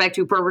suspect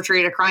who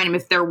perpetrated a crime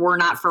if there were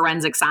not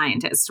forensic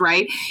scientists,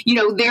 right?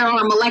 There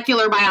are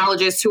molecular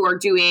biologists who are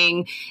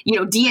doing,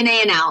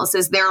 DNA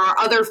analysis. There are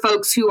other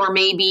folks who are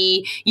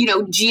maybe,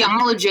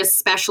 geologist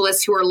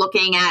specialists who are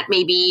looking at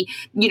maybe,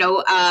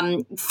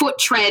 foot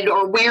tread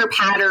or wear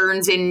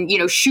patterns and,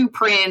 shoe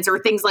prints or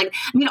things like,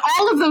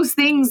 all of those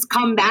things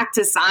come back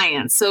to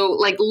science. So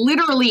like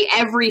literally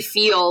every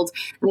field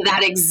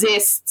that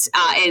exists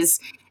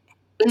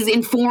is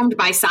informed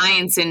by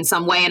science in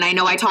some way. And I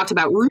know I talked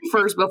about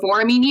roofers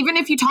before. Even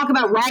if you talk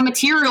about raw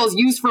materials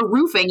used for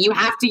roofing, you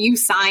have to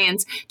use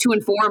science to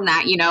inform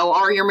that.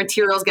 Are your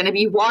materials going to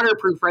be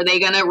waterproof? Are they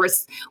going to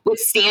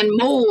withstand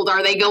mold?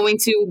 Are they going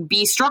to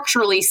be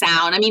structurally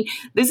sound?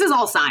 This is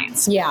all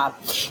science. Yeah.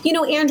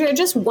 Andrea,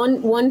 just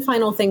one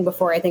final thing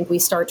before I think we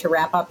start to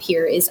wrap up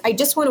here is I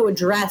just want to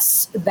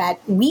address that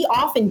we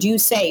often do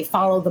say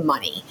follow the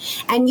money.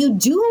 And you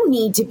do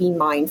need to be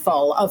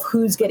mindful of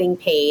who's getting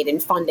paid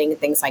and funding and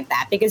things like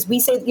that, because we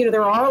say,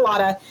 there are a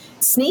lot of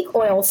snake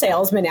oil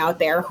salesmen out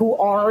there who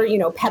are,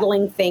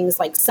 peddling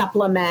things like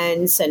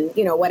supplements and,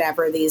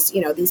 whatever these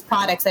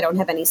products that don't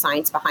have any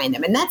science behind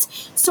them. And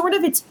that's sort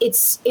of,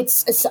 it's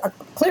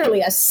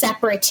clearly a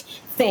separate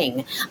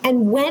thing.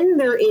 And when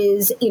there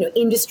is,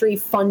 industry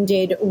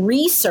funded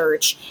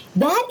research,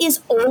 that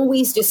is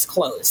always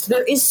disclosed.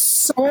 There is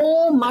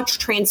so much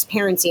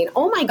transparency. And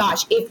oh my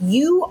gosh, if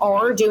you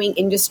are doing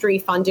industry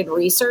funded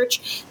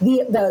research,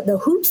 the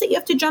hoops that you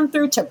have to jump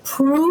through to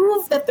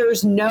prove that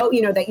there's no,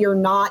 that you're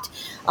not,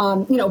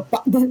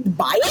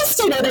 biased,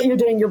 that you're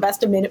doing your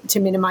best to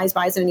minimize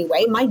bias in any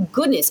way. My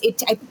goodness,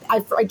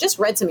 I just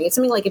read something. It's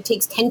something like it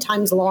takes 10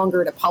 times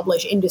longer to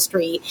publish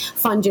industry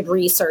funded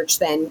research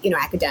than,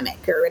 academic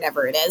or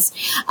whatever it is.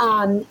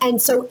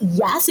 And so,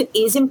 yes, it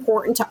is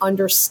important to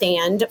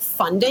understand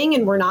funding.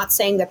 And we're not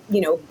saying that,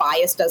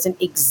 bias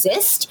doesn't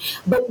exist,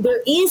 but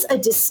there is a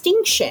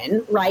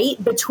distinction,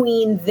 right,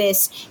 between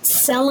this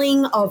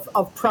selling of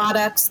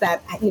products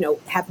that,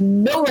 have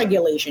no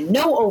regulation,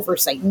 no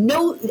oversight,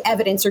 no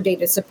evidence or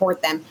data to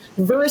support them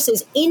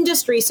versus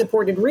industry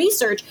supported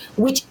research,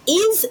 which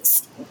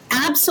is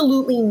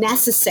absolutely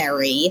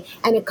necessary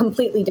and a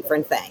completely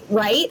different thing,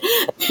 right?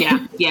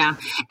 Yeah.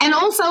 And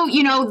also,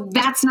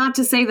 that's not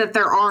to say that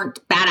there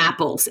aren't bad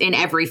apples in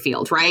every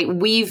field, right?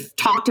 We've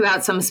talked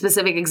about some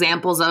specific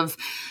examples of,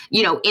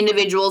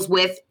 individuals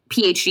with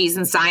PhDs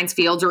in science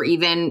fields or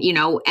even,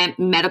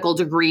 medical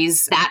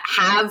degrees that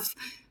have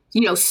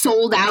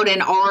sold out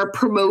and are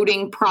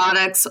promoting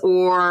products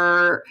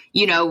or,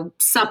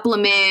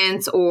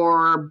 supplements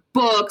or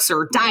books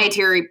or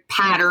dietary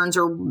patterns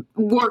or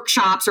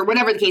workshops or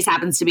whatever the case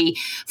happens to be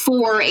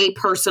for a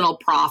personal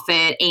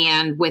profit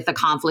and with a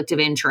conflict of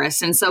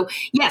interest. And so,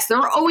 yes, there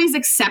are always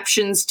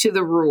exceptions to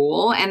the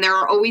rule, and there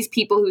are always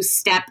people who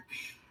step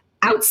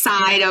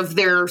outside of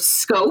their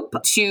scope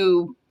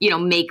to,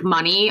 make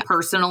money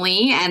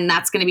personally. And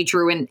that's going to be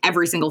true in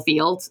every single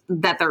field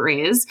that there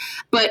is.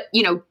 But,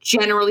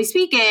 generally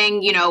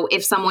speaking,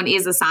 if someone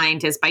is a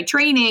scientist by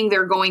training,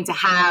 they're going to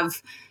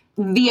have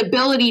the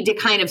ability to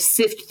kind of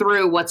sift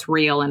through what's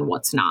real and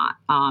what's not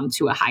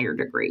to a higher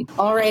degree.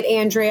 All right,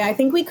 Andrea, I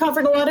think we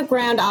covered a lot of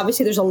ground.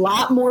 Obviously, there's a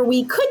lot more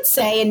we could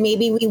say, and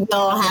maybe we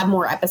will have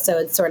more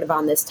episodes sort of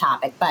on this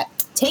topic. But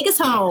take us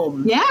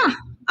home. Yeah.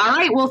 All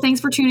right. Well,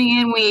 thanks for tuning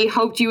in. We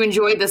hoped you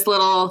enjoyed this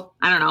little,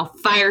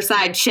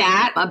 fireside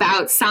chat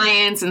about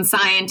science and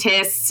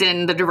scientists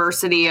and the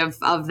diversity of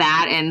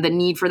that and the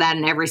need for that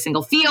in every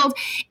single field.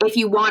 If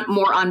you want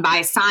more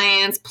unbiased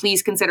science,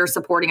 please consider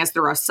supporting us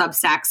through our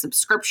Substack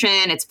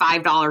subscription. It's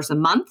 $5 a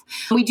month.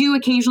 We do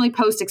occasionally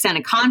post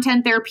extended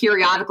content there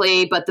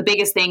periodically, but the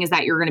biggest thing is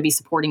that you're going to be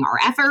supporting our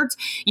efforts.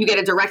 You get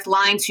a direct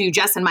line to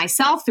Jess and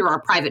myself through our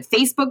private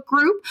Facebook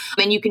group,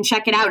 and you can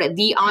check it out at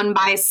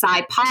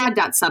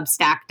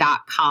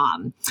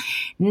theunbiasedscipod.substack.com.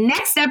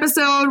 Next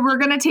episode, we're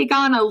going to take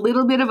on a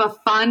little bit of a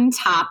fun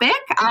topic.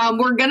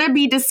 We're going to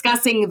be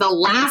discussing The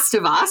Last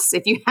of Us.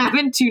 If you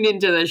haven't tuned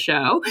into the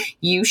show,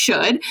 you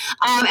should.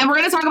 And we're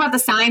going to talk about the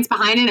science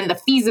behind it and the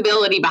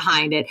feasibility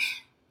behind it.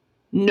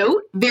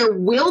 Note, there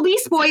will be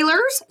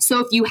spoilers, so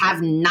if you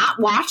have not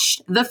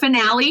watched the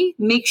finale,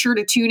 make sure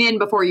to tune in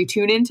before you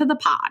tune into the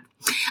pod.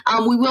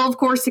 We will, of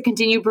course, to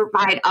continue to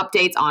provide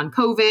updates on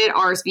COVID,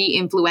 RSV,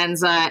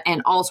 influenza,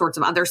 and all sorts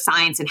of other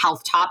science and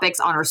health topics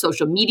on our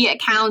social media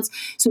accounts.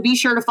 So be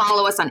sure to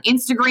follow us on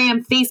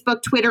Instagram,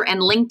 Facebook, Twitter,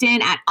 and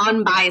LinkedIn at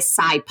Unbiased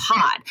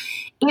SciPod.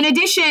 In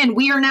addition,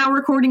 we are now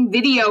recording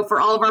video for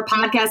all of our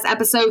podcast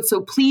episodes,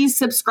 so please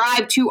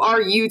subscribe to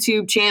our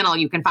YouTube channel.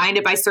 You can find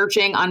it by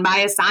searching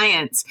Unbiased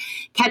Science.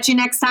 Catch you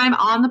next time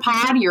on the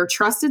pod, your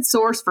trusted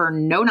source for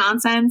no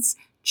nonsense,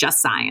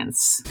 just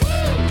science.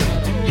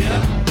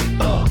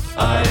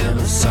 I am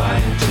a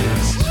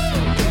scientist.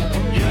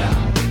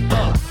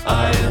 Yeah,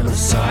 I am a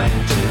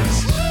scientist.